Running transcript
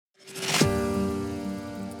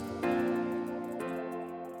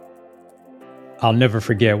I'll never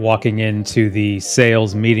forget walking into the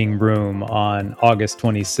sales meeting room on August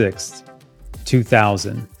 26th,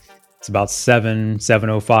 2000. It's about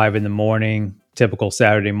 7:05 in the morning, typical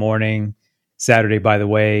Saturday morning. Saturday, by the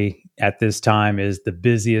way, at this time is the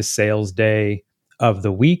busiest sales day of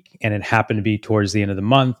the week, and it happened to be towards the end of the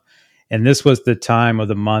month. And this was the time of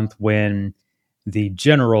the month when the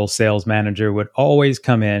general sales manager would always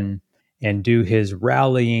come in and do his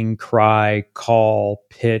rallying cry, call,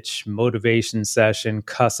 pitch, motivation session,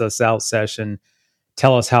 cuss us out session,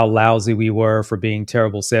 tell us how lousy we were for being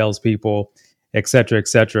terrible salespeople, et cetera, et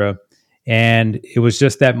cetera. And it was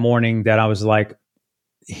just that morning that I was like,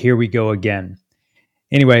 here we go again.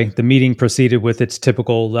 Anyway, the meeting proceeded with its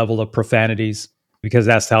typical level of profanities because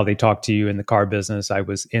that's how they talk to you in the car business. I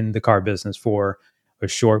was in the car business for a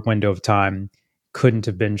short window of time. Couldn't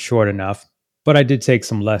have been short enough, but I did take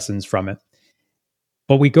some lessons from it.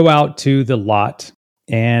 But we go out to the lot,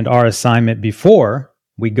 and our assignment before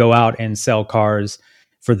we go out and sell cars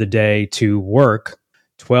for the day to work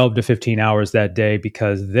 12 to 15 hours that day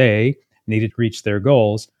because they needed to reach their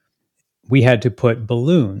goals, we had to put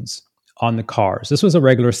balloons on the cars. This was a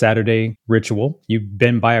regular Saturday ritual. You've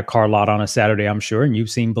been by a car lot on a Saturday, I'm sure, and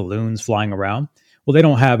you've seen balloons flying around. Well, they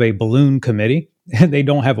don't have a balloon committee. They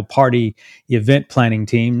don't have a party event planning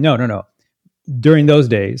team. No. During those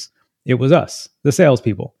days, it was us, the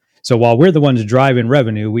salespeople. So while we're the ones driving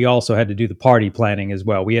revenue, we also had to do the party planning as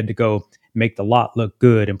well. We had to go make the lot look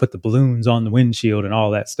good and put the balloons on the windshield and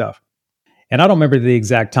all that stuff. And I don't remember the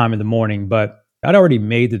exact time of the morning, but I'd already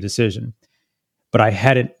made the decision, but I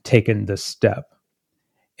hadn't taken the step.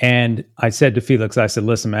 And I said to Felix, I said,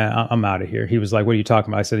 listen, man, I'm out of here. He was like, what are you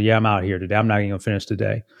talking about? I said, yeah, I'm out of here today. I'm not even going to finish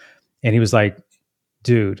today. And he was like,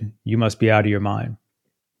 dude, you must be out of your mind.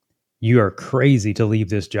 You are crazy to leave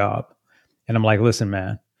this job. And I'm like, listen,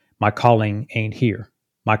 man, my calling ain't here.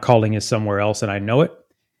 My calling is somewhere else, and I know it.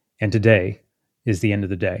 And today is the end of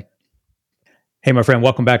the day. Hey, my friend,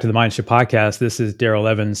 welcome back to the Mindship Podcast. This is Daryl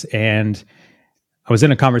Evans, and I was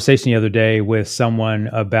in a conversation the other day with someone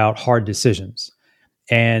about hard decisions.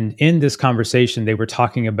 And in this conversation, they were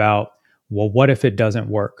talking about, well, what if it doesn't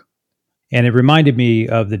work? And it reminded me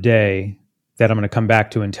of the day that I'm going to come back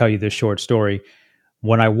to and tell you this short story.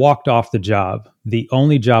 When I walked off the job, the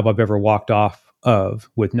only job I've ever walked off of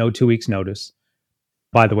with no 2 weeks notice.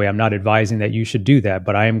 By the way, I'm not advising that you should do that,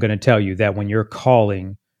 but I am going to tell you that when your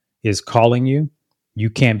calling is calling you, you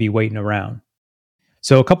can't be waiting around.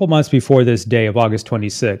 So a couple months before this day of August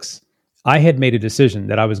 26th, I had made a decision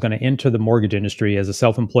that I was going to enter the mortgage industry as a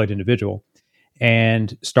self-employed individual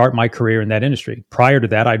and start my career in that industry. Prior to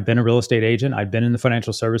that, I'd been a real estate agent. I'd been in the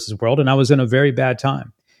financial services world, and I was in a very bad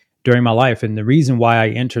time during my life. And the reason why I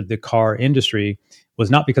entered the car industry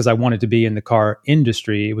was not because I wanted to be in the car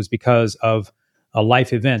industry. It was because of a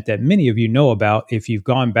life event that many of you know about. If you've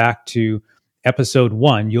gone back to episode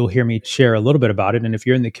 1, you'll hear me share a little bit about it. And if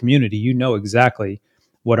you're in the community, you know exactly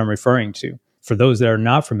what I'm referring to. For those that are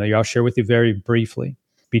not familiar, I'll share with you very briefly.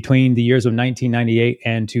 Between the years of 1998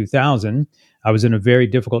 and 2000, I was in a very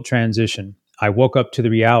difficult transition. I woke up to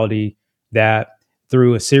the reality that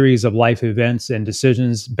through a series of life events and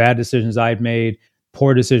decisions, bad decisions I'd made,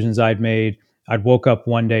 poor decisions I'd made, I'd woke up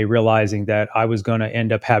one day realizing that I was going to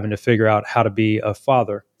end up having to figure out how to be a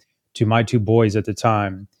father to my 2 boys at the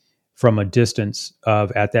time from a distance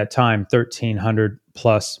of, at that time, 1,300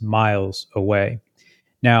 plus miles away.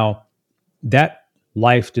 Now, that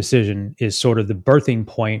life decision is sort of the birthing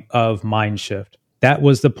point of Mindshift. That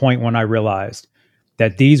was the point when I realized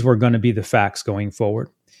that these were going to be the facts going forward.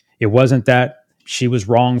 It wasn't that she was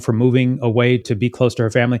wrong for moving away to be close to her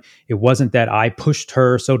family. It wasn't that I pushed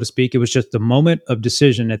her, so to speak. It was just the moment of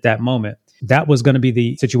decision at that moment. That was going to be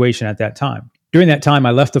the situation at that time. During that time,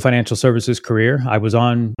 I left the financial services career. I was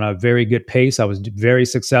on a very good pace. I was very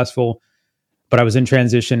successful, but I was in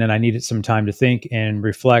transition and I needed some time to think and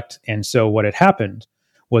reflect. And so what had happened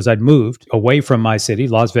was I'd moved away from my city,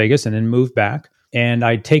 Las Vegas, and then moved back. And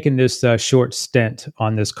I'd taken this short stint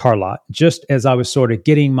on this car lot just as I was sort of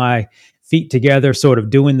getting my feet together, sort of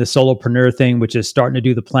doing the solopreneur thing, which is starting to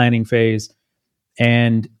do the planning phase.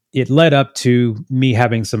 And it led up to me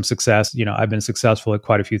having some success. You know, I've been successful at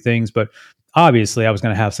quite a few things, but obviously I was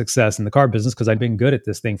going to have success in the car business because I'd been good at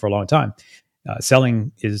this thing for a long time.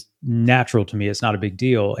 Selling is natural to me. It's not a big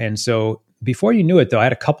deal. And so before you knew it, though, I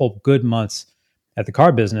had a couple good months at the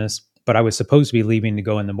car business, but I was supposed to be leaving to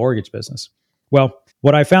go in the mortgage business. Well,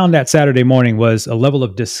 what I found that Saturday morning was a level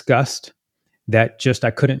of disgust that just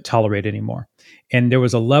I couldn't tolerate anymore. And there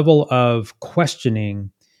was a level of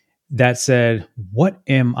questioning that said, what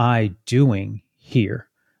am I doing here?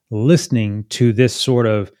 Listening to this sort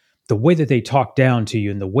of the way that they talk down to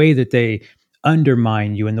you and the way that they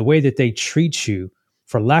undermine you and the way that they treat you,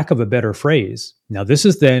 for lack of a better phrase. Now, this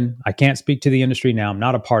is then, I can't speak to the industry now. I'm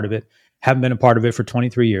not a part of it. Haven't been a part of it for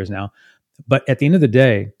 23 years now. But at the end of the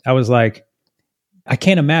day, I was like, I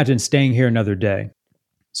can't imagine staying here another day.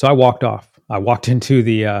 So I walked off. I walked into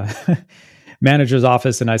the manager's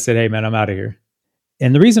office and I said, hey, man, I'm out of here.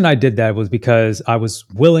 And the reason I did that was because I was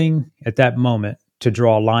willing at that moment to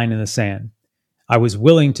draw a line in the sand. I was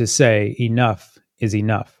willing to say enough is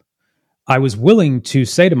enough. I was willing to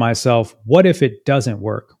say to myself, what if it doesn't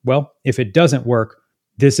work? Well, if it doesn't work,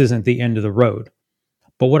 this isn't the end of the road.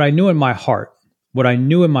 But what I knew in my heart, what I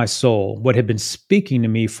knew in my soul, what had been speaking to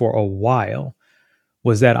me for a while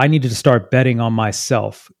was that I needed to start betting on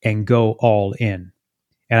myself and go all in.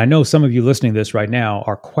 And I know some of you listening to this right now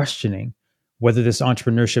are questioning whether this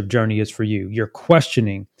entrepreneurship journey is for you. You're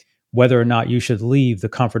questioning whether or not you should leave the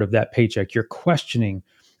comfort of that paycheck. You're questioning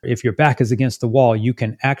if your back is against the wall, you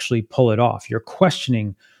can actually pull it off. You're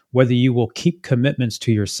questioning whether you will keep commitments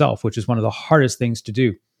to yourself, which is one of the hardest things to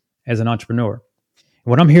do as an entrepreneur.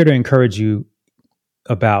 What I'm here to encourage you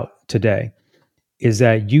about today is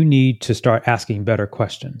that you need to start asking better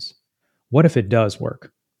questions. What if it does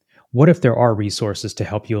work? What if there are resources to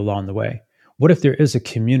help you along the way? What if there is a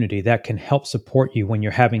community that can help support you when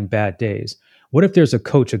you're having bad days? What if there's a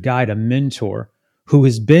coach, a guide, a mentor who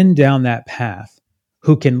has been down that path,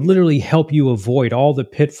 who can literally help you avoid all the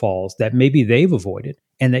pitfalls that maybe they've avoided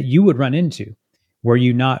and that you would run into were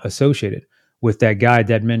you not associated with that guide,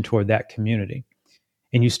 that mentor, that community?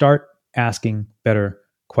 And you start asking better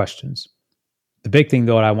questions. The big thing,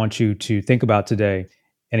 though, that I want you to think about today,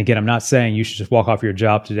 and again, I'm not saying you should just walk off your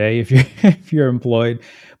job today if you're employed,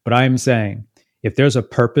 but I am saying if there's a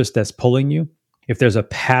purpose that's pulling you, if there's a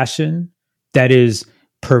passion that is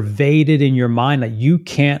pervaded in your mind that you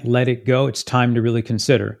can't let it go, it's time to really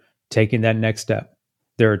consider taking that next step.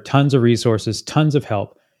 There are tons of resources, tons of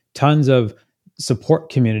help, tons of support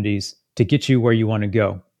communities to get you where you want to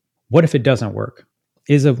go. What if it doesn't work?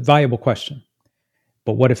 Is a valuable question.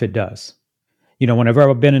 But what if it does? You know, whenever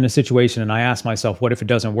I've been in a situation and I ask myself, what if it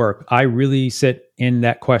doesn't work? I really sit in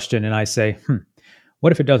that question and I say,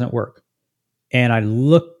 what if it doesn't work? And I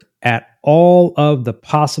look at all of the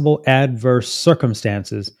possible adverse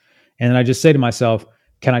circumstances. And then I just say to myself,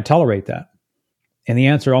 can I tolerate that? And the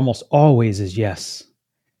answer almost always is yes.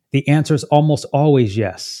 The answer is almost always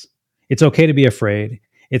yes. It's okay to be afraid.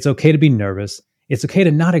 It's okay to be nervous. It's okay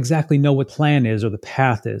to not exactly know what plan is or the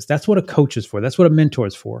path is. That's what a coach is for. That's what a mentor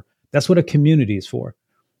is for. That's what a community is for.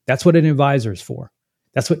 That's what an advisor is for.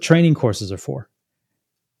 That's what training courses are for.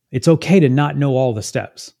 It's okay to not know all the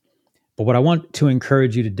steps. But what I want to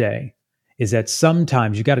encourage you today is that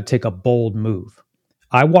sometimes you got to take a bold move.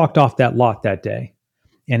 I walked off that lot that day.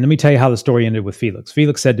 And let me tell you how the story ended with Felix.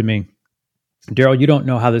 Felix said to me, Daryl, you don't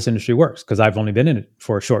know how this industry works because I've only been in it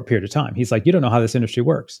for a short period of time. He's like, you don't know how this industry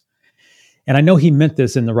works. And I know he meant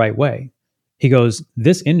this in the right way. He goes,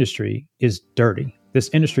 this industry is dirty. This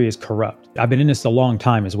industry is corrupt. I've been in this a long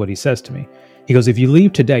time is what he says to me. He goes, if you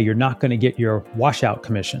leave today, you're not going to get your washout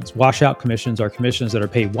commissions. Washout commissions are commissions that are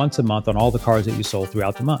paid once a month on all the cars that you sold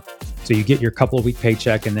throughout the month. So you get your couple of week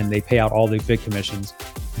paycheck and then they pay out all the big commissions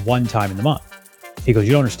one time in the month. He goes,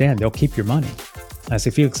 you don't understand. They'll keep your money. I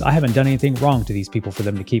said, Felix, I haven't done anything wrong to these people for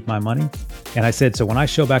them to keep my money. And I said, so when I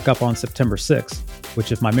show back up on September 6th,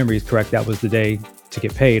 which if my memory is correct, that was the day to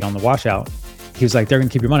get paid on the washout. He was like, they're going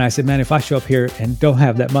to keep your money. I said, man, if I show up here and don't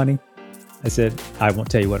have that money, I said, I won't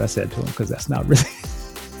tell you what I said to him because that's not really,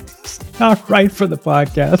 it's not right for the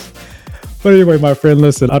podcast. But anyway, my friend,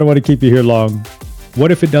 listen, I don't want to keep you here long.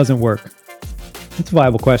 What if it doesn't work? It's a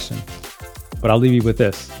viable question, but I'll leave you with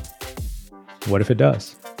this. What if it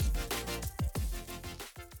does?